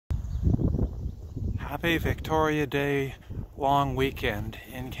Happy Victoria Day long weekend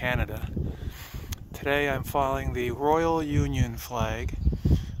in Canada. Today I'm flying the Royal Union flag,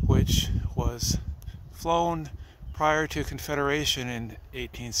 which was flown prior to Confederation in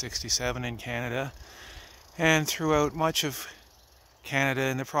 1867 in Canada and throughout much of Canada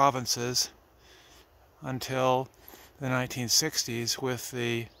and the provinces until the 1960s with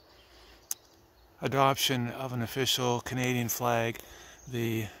the adoption of an official Canadian flag,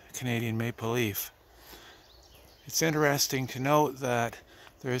 the Canadian maple leaf. It's interesting to note that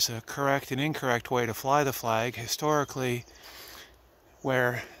there's a correct and incorrect way to fly the flag. Historically,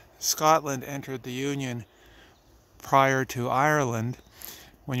 where Scotland entered the Union prior to Ireland,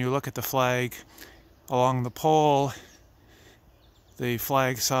 when you look at the flag along the pole, the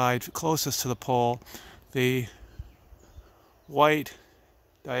flag side closest to the pole, the white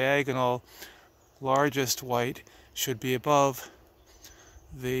diagonal, largest white, should be above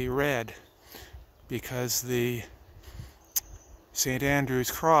the red, because the St.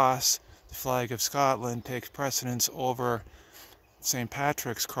 Andrew's Cross, the flag of Scotland, takes precedence over St.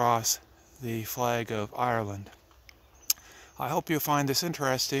 Patrick's Cross, the flag of Ireland. I hope you find this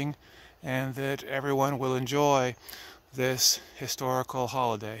interesting and that everyone will enjoy this historical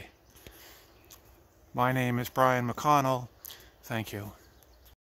holiday. My name is Brian McConnell. Thank you.